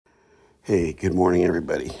Hey, good morning,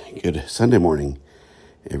 everybody. Good Sunday morning,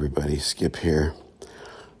 everybody. Skip here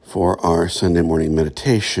for our Sunday morning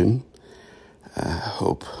meditation.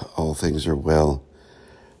 Hope all things are well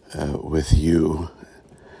with you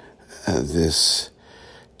this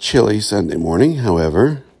chilly Sunday morning.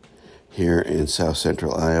 However, here in South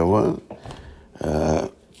Central Iowa,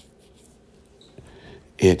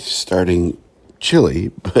 it's starting chilly,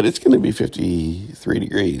 but it's going to be 53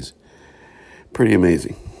 degrees. Pretty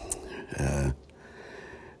amazing.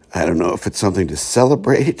 I don't know if it's something to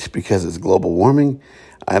celebrate because it's global warming.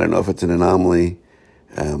 I don't know if it's an anomaly,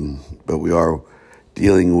 but we are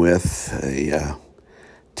dealing with a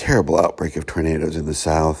terrible outbreak of tornadoes in the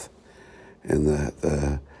south and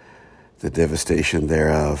the devastation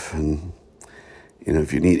thereof. And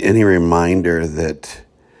if you need any reminder that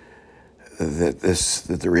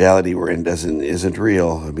the reality we're in isn't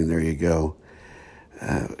real, I mean, there you go.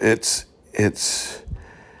 It's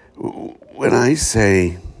when I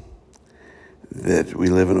say that we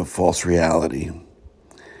live in a false reality,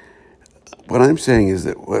 what I'm saying is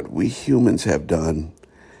that what we humans have done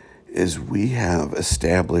is we have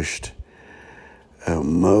established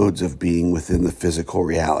modes of being within the physical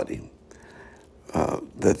reality.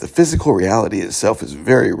 That the physical reality itself is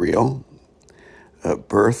very real.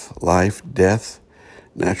 Birth, life, death,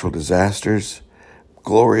 natural disasters,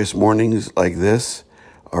 glorious mornings like this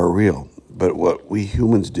are real. But what we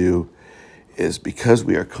humans do is, because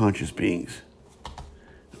we are conscious beings,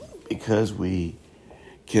 because we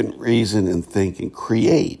can reason and think and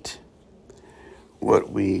create, what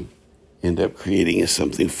we end up creating is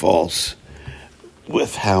something false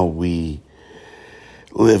with how we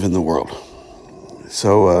live in the world.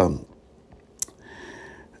 So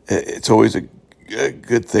it's always a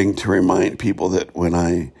good thing to remind people that when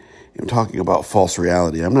I am talking about false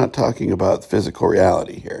reality, I'm not talking about physical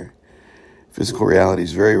reality here. Physical reality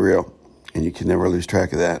is very real, and you can never lose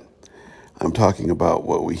track of that. I'm talking about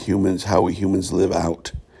how we humans live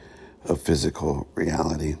out of physical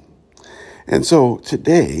reality. And so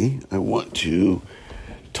today I want to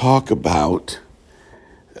talk about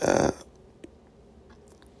I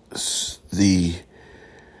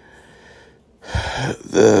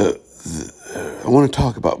want to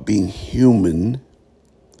talk about being human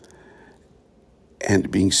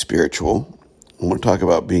and being spiritual. I want to talk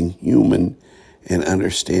about being human and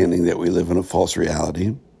understanding that we live in a false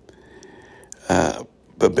reality.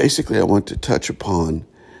 But basically, I want to touch upon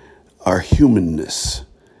our humanness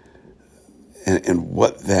and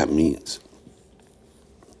what that means.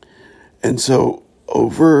 And so,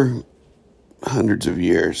 over hundreds of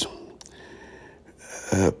years,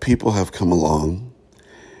 people have come along,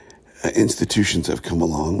 institutions have come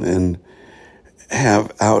along, and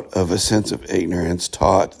have, out of a sense of ignorance,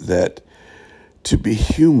 taught that to be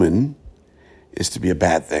human is to be a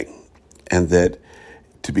bad thing, and that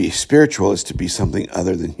to be spiritual is to be something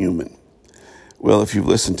other than human. Well, if you've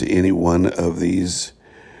listened to any one of these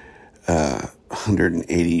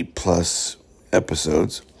 180 plus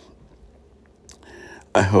episodes,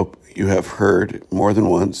 I hope you have heard more than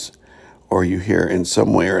once, or you hear in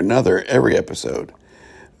some way or another every episode,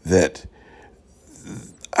 that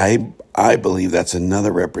I believe that's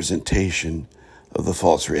another representation of the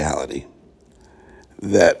false reality.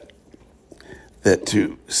 That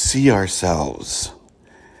to see ourselves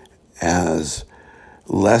as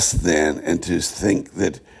less than, and to think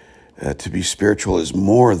that to be spiritual is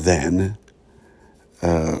more than,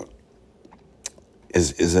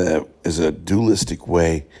 is a dualistic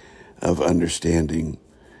way of understanding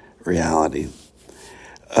reality.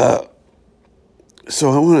 So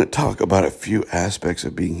I want to talk about a few aspects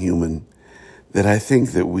of being human that I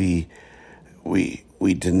think that we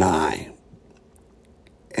deny.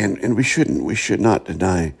 And we shouldn't. We should not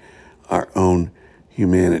deny our own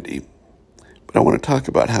humanity. But I want to talk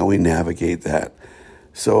about how we navigate that.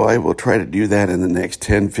 So I will try to do that in the next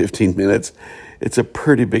 10, 15 minutes. It's a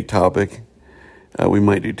pretty big topic. We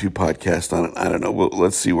might do 2 podcasts on it. I don't know.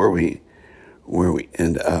 Let's see where we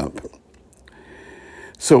end up.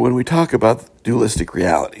 So when we talk about dualistic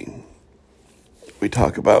reality, we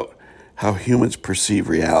talk about how humans perceive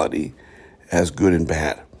reality as good and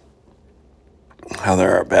bad, how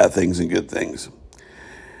there are bad things and good things.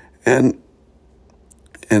 And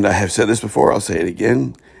I have said this before, I'll say it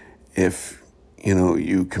again. If,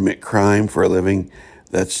 you commit crime for a living,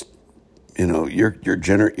 that's, you're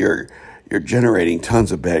generating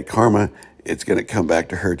tons of bad karma. It's going to come back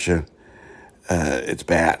to hurt you. It's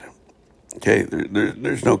bad. Okay,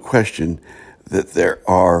 there's no question that there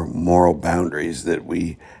are moral boundaries that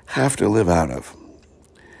we have to live out of.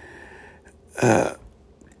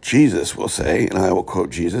 Jesus will say, and I will quote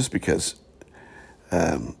Jesus because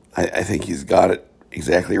I think he's got it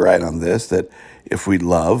exactly right on this, that if we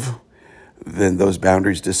love, then those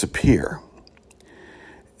boundaries disappear.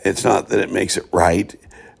 It's not that it makes it right,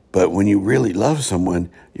 but when you really love someone,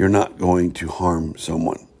 you're not going to harm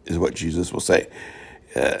someone, is what Jesus will say.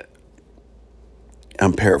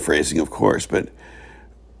 I'm paraphrasing, of course, but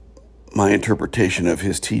my interpretation of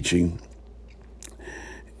his teaching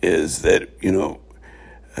is that,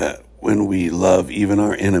 when we love even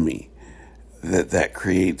our enemy, that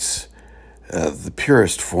creates the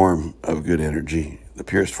purest form of good energy, the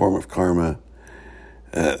purest form of karma,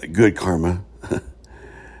 good karma.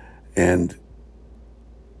 And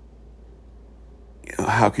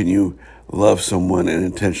how can you love someone and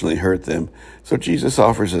intentionally hurt them? So Jesus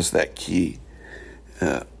offers us that key.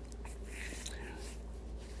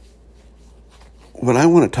 What I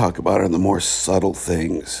want to talk about are the more subtle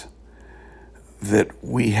things that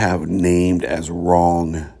we have named as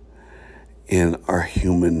wrong in our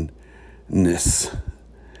humanness.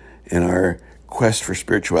 In our quest for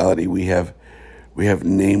spirituality, we have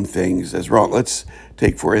named things as wrong. Let's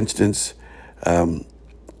take, for instance,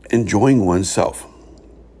 enjoying oneself.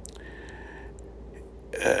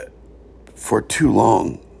 For too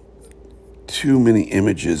long, too many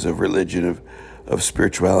images of religion, of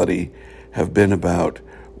spirituality, have been about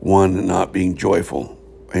one not being joyful,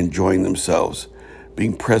 enjoying themselves,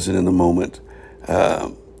 being present in the moment. I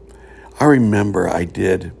remember I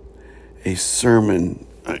did a sermon,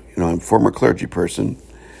 I'm a former clergy person.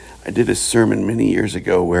 I did a sermon many years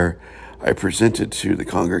ago where I presented to the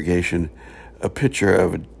congregation a picture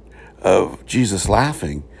of Jesus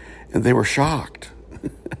laughing, and they were shocked.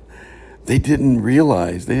 They didn't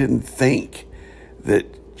realize, they didn't think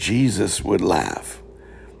that Jesus would laugh.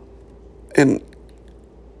 And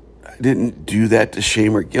I didn't do that to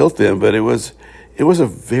shame or guilt them, but it was a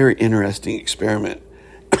very interesting experiment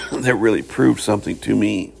that really proved something to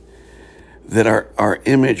me, that our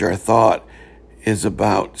image, our thought is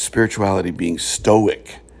about spirituality being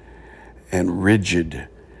stoic and rigid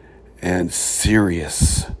and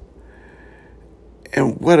serious.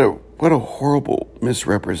 And what a horrible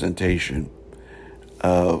misrepresentation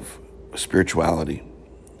of spirituality.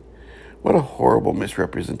 What a horrible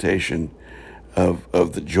misrepresentation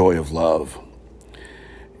of the joy of love.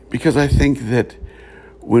 Because I think that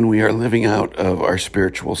when we are living out of our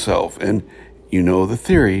spiritual self, and you know the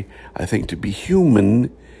theory, I think to be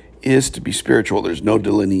human is to be spiritual. There's no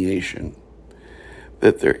delineation.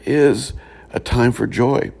 That there is a time for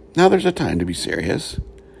joy. Now there's a time to be serious,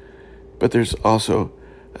 but there's also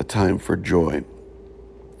a time for joy.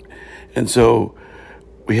 And so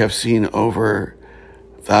we have seen over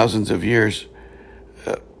thousands of years,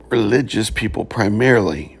 religious people,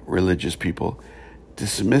 primarily religious people,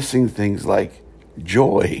 dismissing things like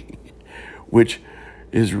joy, which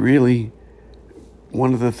is really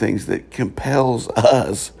one of the things that compels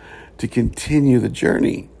us to continue the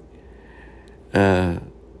journey.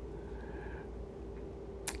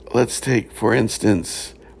 Let's take, for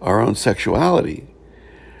instance, our own sexuality.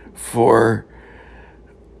 For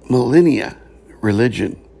millennia,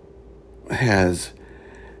 religion has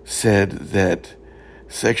said that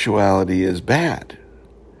sexuality is bad,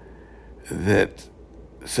 that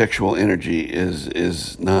sexual energy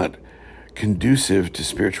is not conducive to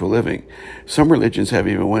spiritual living. Some religions have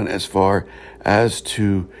even went as far as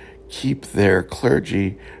to keep their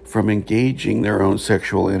clergy from engaging their own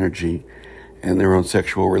sexual energy and their own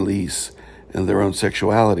sexual release and their own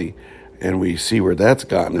sexuality. And we see where that's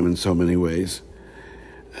gotten them in so many ways.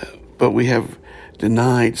 But we have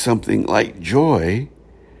denied something like joy,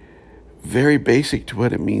 very basic to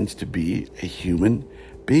what it means to be a human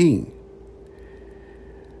being.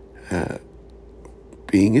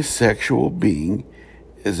 Being a sexual being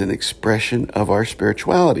is an expression of our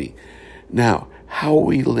spirituality. Now, how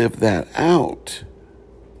we live that out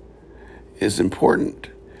is important,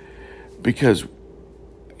 because,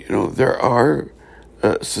 there are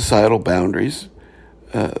societal boundaries.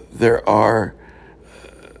 There are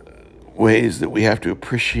ways that we have to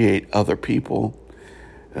appreciate other people.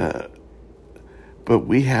 But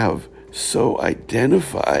we have so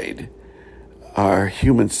identified our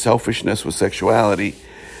human selfishness with sexuality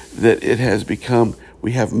that it has become,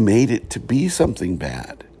 we have made it to be something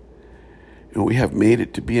bad. We have made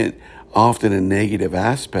it to be often a negative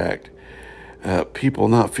aspect. People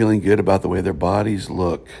not feeling good about the way their bodies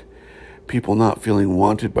look. People not feeling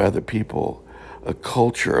wanted by other people. A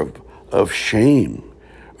culture of shame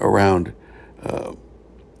around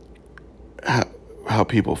how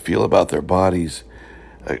people feel about their bodies.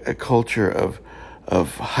 A culture of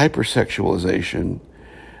hypersexualization,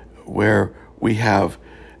 where we have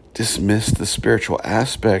dismissed the spiritual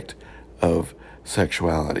aspect of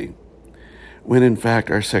sexuality, when in fact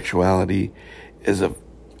our sexuality is an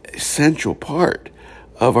essential part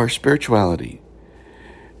of our spirituality.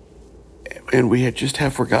 And we just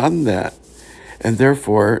have forgotten that. And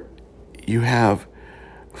therefore, you have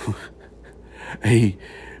a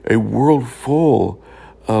world full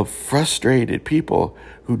of frustrated people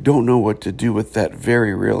who don't know what to do with that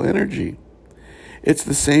very real energy. It's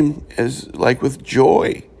the same as like with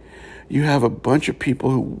joy. You have a bunch of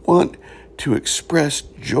people who want to express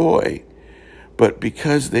joy, but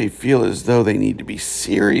because they feel as though they need to be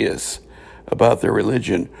serious about their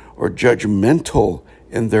religion or judgmental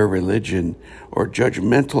in their religion or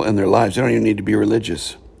judgmental in their lives, they don't even need to be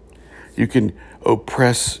religious. You can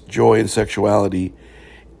oppress joy and sexuality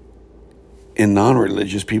in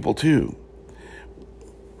non-religious people too.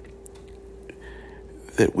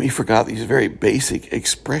 That we forgot these very basic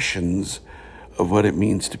expressions of what it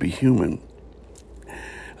means to be human.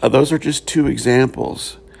 Those are just two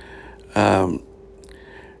examples.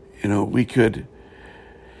 We could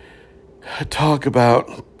talk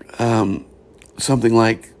about something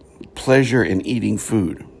like pleasure in eating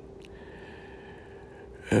food.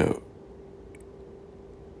 I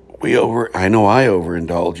know I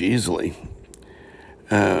overindulge easily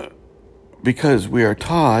because we are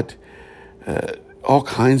taught all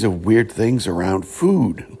kinds of weird things around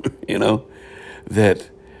food, that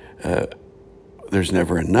there's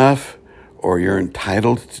never enough, or you're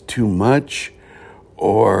entitled to too much,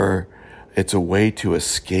 or it's a way to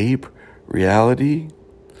escape reality.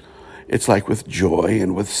 It's like with joy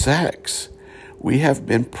and with sex. We have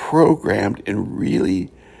been programmed in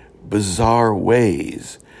really bizarre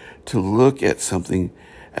ways to look at something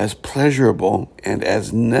as pleasurable and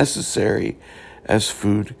as necessary as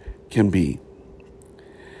food can be.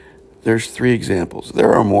 There's 3 examples.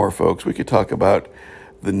 There are more, folks. We could talk about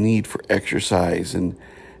the need for exercise and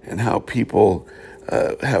how people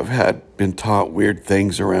have been taught weird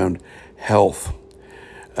things around health.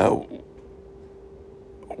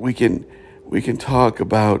 We can talk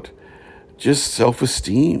about just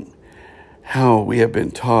self-esteem, how we have been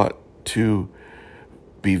taught to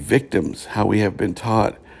be victims, how we have been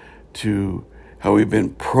taught how we've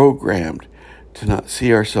been programmed to not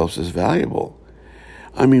see ourselves as valuable.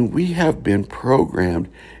 I mean, we have been programmed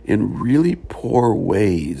in really poor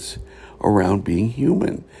ways around being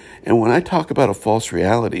human. And when I talk about a false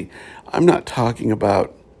reality, I'm not talking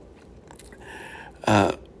about,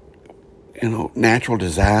 natural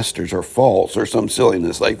disasters or false or some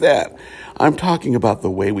silliness like that. I'm talking about the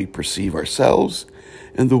way we perceive ourselves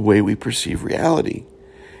and the way we perceive reality.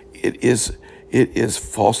 It is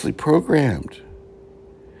falsely programmed.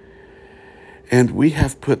 And we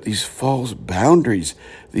have put these false boundaries,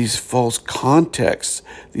 these false contexts,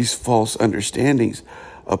 these false understandings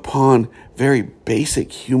upon very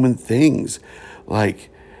basic human things like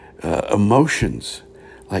emotions,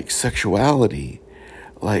 like sexuality,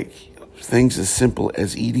 like things as simple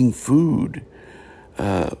as eating food.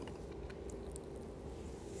 I'm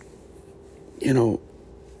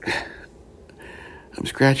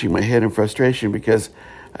scratching my head in frustration because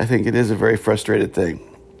I think it is a very frustrated thing.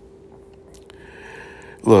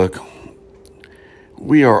 Look,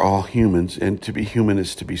 we are all humans, and to be human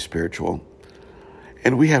is to be spiritual.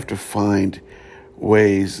 And we have to find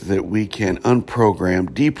ways that we can unprogram,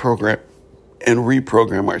 deprogram, and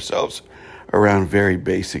reprogram ourselves around very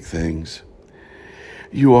basic things.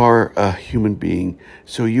 You are a human being,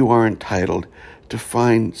 so you are entitled to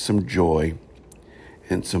find some joy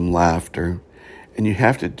and some laughter. And you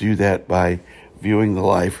have to do that by viewing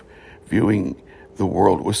the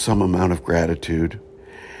world with some amount of gratitude.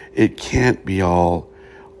 It can't be all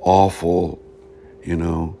awful,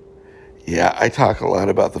 Yeah, I talk a lot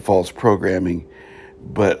about the false programming,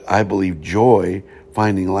 but I believe joy,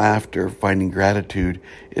 finding laughter, finding gratitude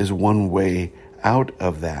is one way out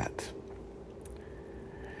of that.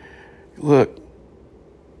 Look,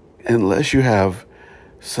 unless you have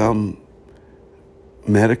some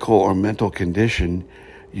medical or mental condition,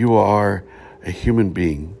 you are a human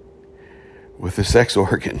being with a sex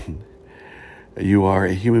organ. You are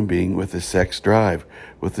a human being with a sex drive,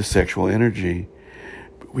 with a sexual energy.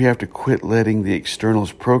 We have to quit letting the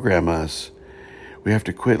externals program us. We have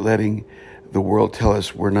to quit letting the world tell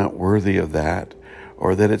us we're not worthy of that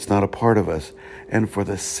or that it's not a part of us. And for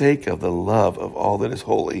the sake of the love of all that is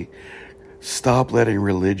holy, stop letting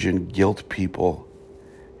religion guilt people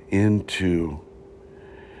into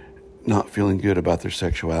not feeling good about their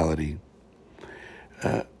sexuality.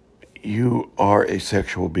 You are a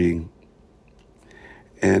sexual being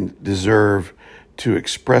and deserve to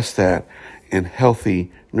express that in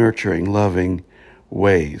healthy, nurturing, loving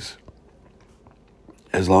ways.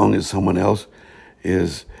 As long as someone else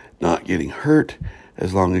is not getting hurt,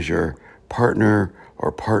 as long as your partner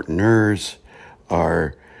or partners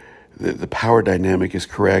are, the power dynamic is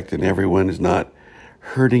correct and everyone is not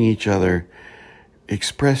hurting each other,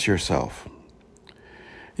 express yourself.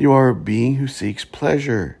 You are a being who seeks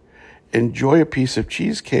pleasure. Enjoy a piece of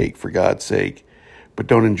cheesecake, for God's sake, but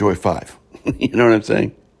don't enjoy 5. You know what I'm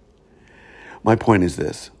saying? My point is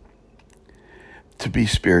this. To be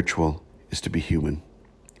spiritual is to be human.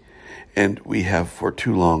 And we have for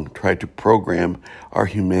too long tried to program our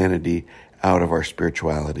humanity out of our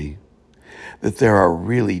spirituality. That there are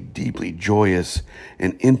really deeply joyous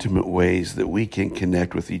and intimate ways that we can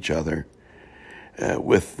connect with each other,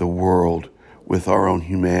 with the world, with our own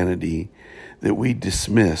humanity, that we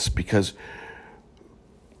dismiss because,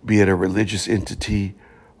 be it a religious entity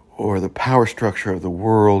or the power structure of the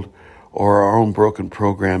world or our own broken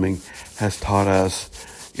programming has taught us,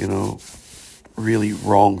 really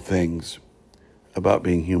wrong things about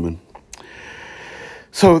being human.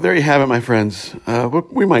 So there you have it, my friends.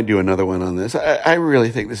 We might do another one on this. I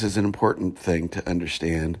really think this is an important thing to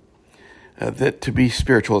understand, that to be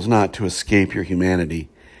spiritual is not to escape your humanity.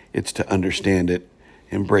 It's to understand it,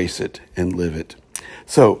 embrace it, and live it.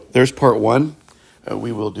 So there's part 1.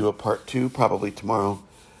 We will do a part 2 probably tomorrow.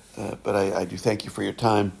 But I do thank you for your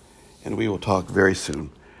time, and we will talk very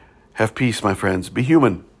soon. Have peace, my friends. Be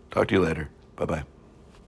human. Talk to you later. Bye-bye.